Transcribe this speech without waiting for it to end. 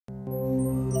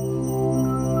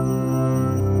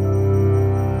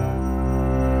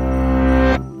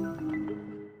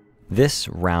This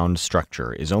round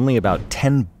structure is only about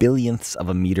 10 billionths of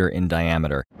a meter in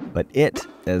diameter, but it,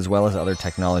 as well as other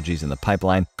technologies in the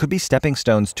pipeline, could be stepping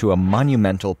stones to a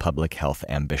monumental public health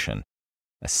ambition.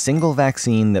 A single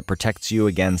vaccine that protects you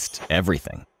against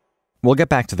everything. We'll get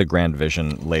back to the grand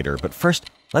vision later, but first,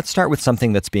 let's start with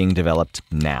something that's being developed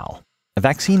now. A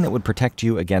vaccine that would protect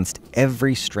you against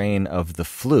every strain of the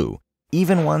flu,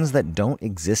 even ones that don't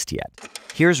exist yet.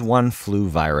 Here's one flu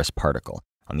virus particle.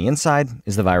 On the inside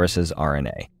is the virus's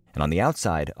RNA, and on the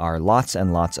outside are lots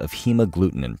and lots of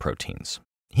hemagglutinin proteins.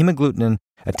 Hemagglutinin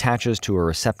attaches to a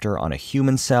receptor on a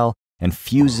human cell and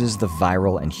fuses the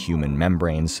viral and human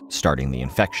membranes, starting the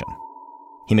infection.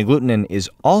 Hemagglutinin is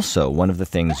also one of the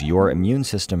things your immune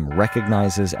system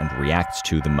recognizes and reacts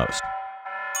to the most.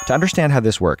 To understand how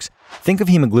this works, think of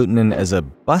hemagglutinin as a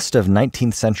bust of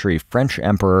 19th century French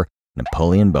Emperor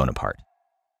Napoleon Bonaparte.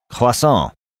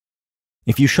 Croissant.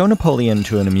 If you show Napoleon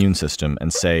to an immune system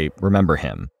and say, remember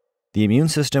him, the immune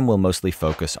system will mostly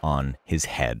focus on his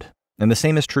head. And the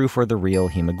same is true for the real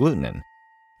hemagglutinin.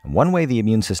 And one way the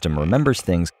immune system remembers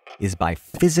things is by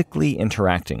physically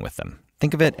interacting with them.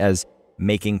 Think of it as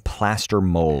making plaster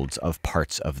molds of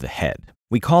parts of the head.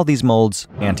 We call these molds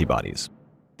antibodies.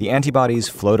 The antibodies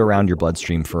float around your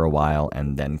bloodstream for a while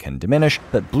and then can diminish,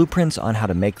 but blueprints on how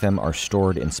to make them are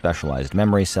stored in specialized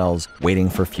memory cells, waiting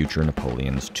for future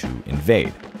Napoleons to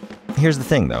invade. Here's the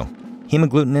thing, though.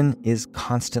 Hemagglutinin is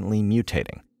constantly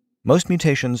mutating. Most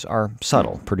mutations are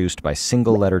subtle, produced by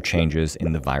single-letter changes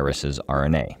in the virus's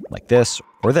RNA, like this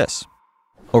or this.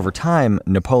 Over time,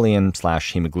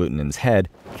 Napoleon/hemagglutinins head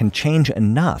can change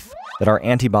enough that our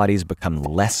antibodies become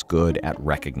less good at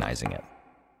recognizing it.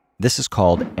 This is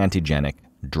called antigenic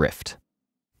drift.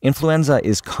 Influenza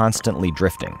is constantly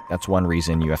drifting. That's one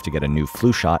reason you have to get a new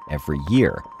flu shot every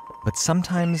year. But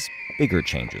sometimes bigger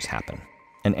changes happen.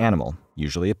 An animal,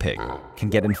 usually a pig, can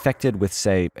get infected with,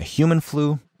 say, a human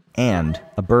flu and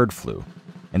a bird flu.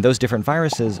 And those different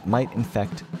viruses might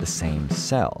infect the same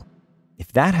cell.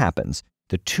 If that happens,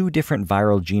 the two different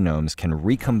viral genomes can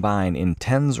recombine in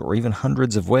tens or even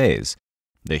hundreds of ways.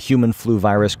 The human flu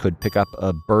virus could pick up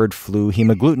a bird flu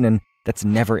hemagglutinin that's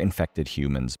never infected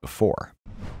humans before.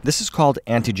 This is called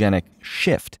antigenic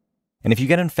shift. And if you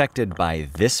get infected by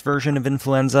this version of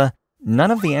influenza,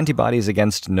 none of the antibodies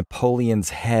against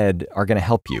Napoleon's head are going to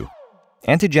help you.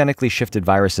 Antigenically shifted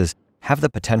viruses have the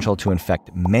potential to infect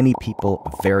many people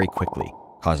very quickly,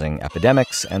 causing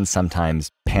epidemics and sometimes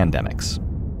pandemics.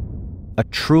 A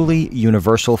truly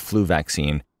universal flu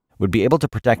vaccine would be able to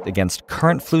protect against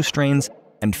current flu strains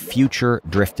and future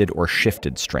drifted or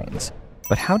shifted strains.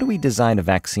 But how do we design a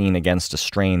vaccine against a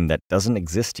strain that doesn't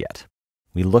exist yet?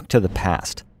 We look to the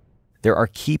past. There are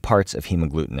key parts of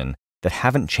hemagglutinin that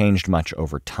haven't changed much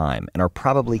over time and are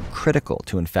probably critical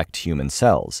to infect human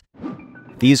cells.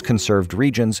 These conserved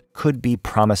regions could be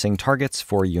promising targets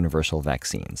for universal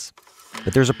vaccines.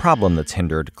 But there's a problem that's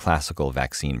hindered classical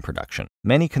vaccine production.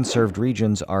 Many conserved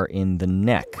regions are in the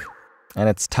neck, and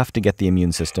it's tough to get the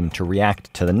immune system to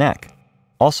react to the neck.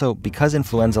 Also, because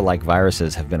influenza-like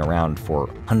viruses have been around for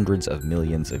hundreds of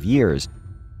millions of years,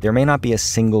 there may not be a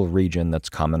single region that's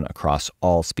common across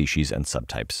all species and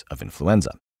subtypes of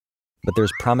influenza. But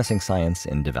there's promising science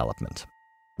in development.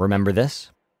 Remember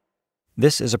this?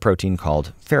 This is a protein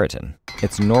called ferritin.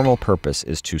 Its normal purpose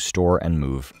is to store and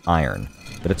move iron,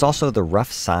 but it's also the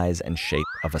rough size and shape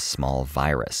of a small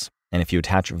virus. And if you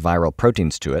attach viral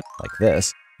proteins to it, like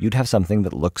this, you'd have something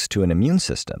that looks to an immune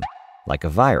system like a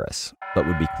virus, but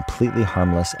would be completely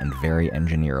harmless and very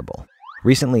engineerable.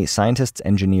 Recently, scientists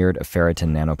engineered a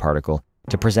ferritin nanoparticle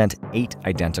to present 8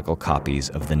 identical copies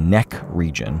of the neck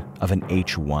region of an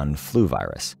H1 flu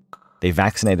virus. They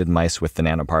vaccinated mice with the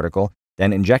nanoparticle,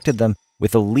 then injected them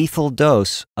with a lethal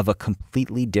dose of a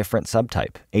completely different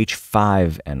subtype,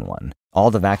 H5N1. All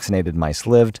the vaccinated mice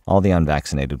lived, all the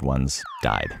unvaccinated ones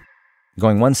died.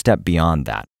 Going one step beyond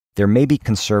that, there may be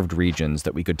conserved regions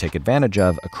that we could take advantage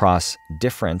of across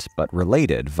different but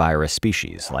related virus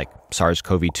species, like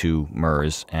SARS-CoV-2,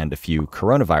 MERS, and a few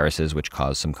coronaviruses which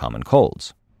cause some common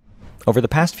colds. Over the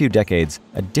past few decades,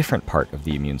 a different part of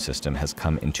the immune system has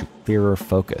come into clearer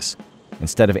focus.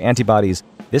 Instead of antibodies,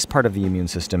 this part of the immune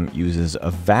system uses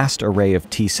a vast array of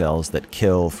T cells that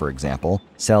kill, for example,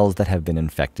 cells that have been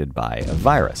infected by a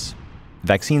virus.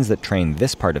 Vaccines that train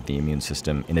this part of the immune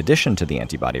system, in addition to the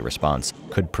antibody response,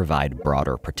 could provide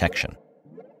broader protection.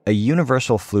 A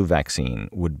universal flu vaccine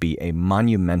would be a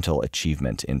monumental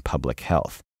achievement in public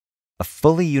health. A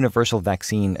fully universal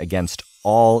vaccine against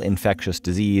all infectious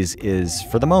disease is,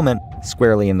 for the moment,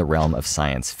 squarely in the realm of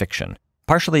science fiction.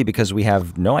 Partially because we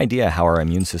have no idea how our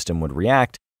immune system would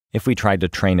react, if we tried to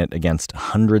train it against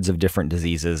hundreds of different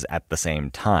diseases at the same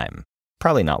time?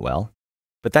 Probably not well.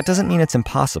 But that doesn't mean it's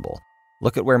impossible.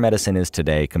 Look at where medicine is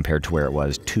today compared to where it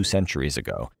was 2 centuries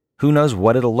ago. Who knows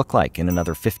what it'll look like in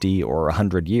another 50 or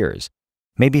 100 years?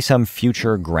 Maybe some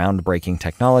future groundbreaking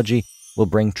technology will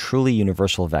bring truly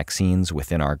universal vaccines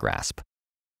within our grasp.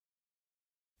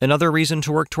 Another reason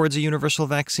to work towards a universal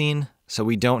vaccine? So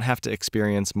we don't have to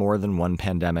experience more than one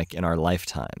pandemic in our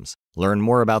lifetimes. Learn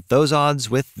more about those odds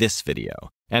with this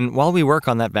video. And while we work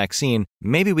on that vaccine,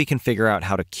 maybe we can figure out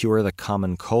how to cure the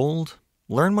common cold?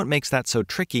 Learn what makes that so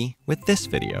tricky with this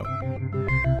video.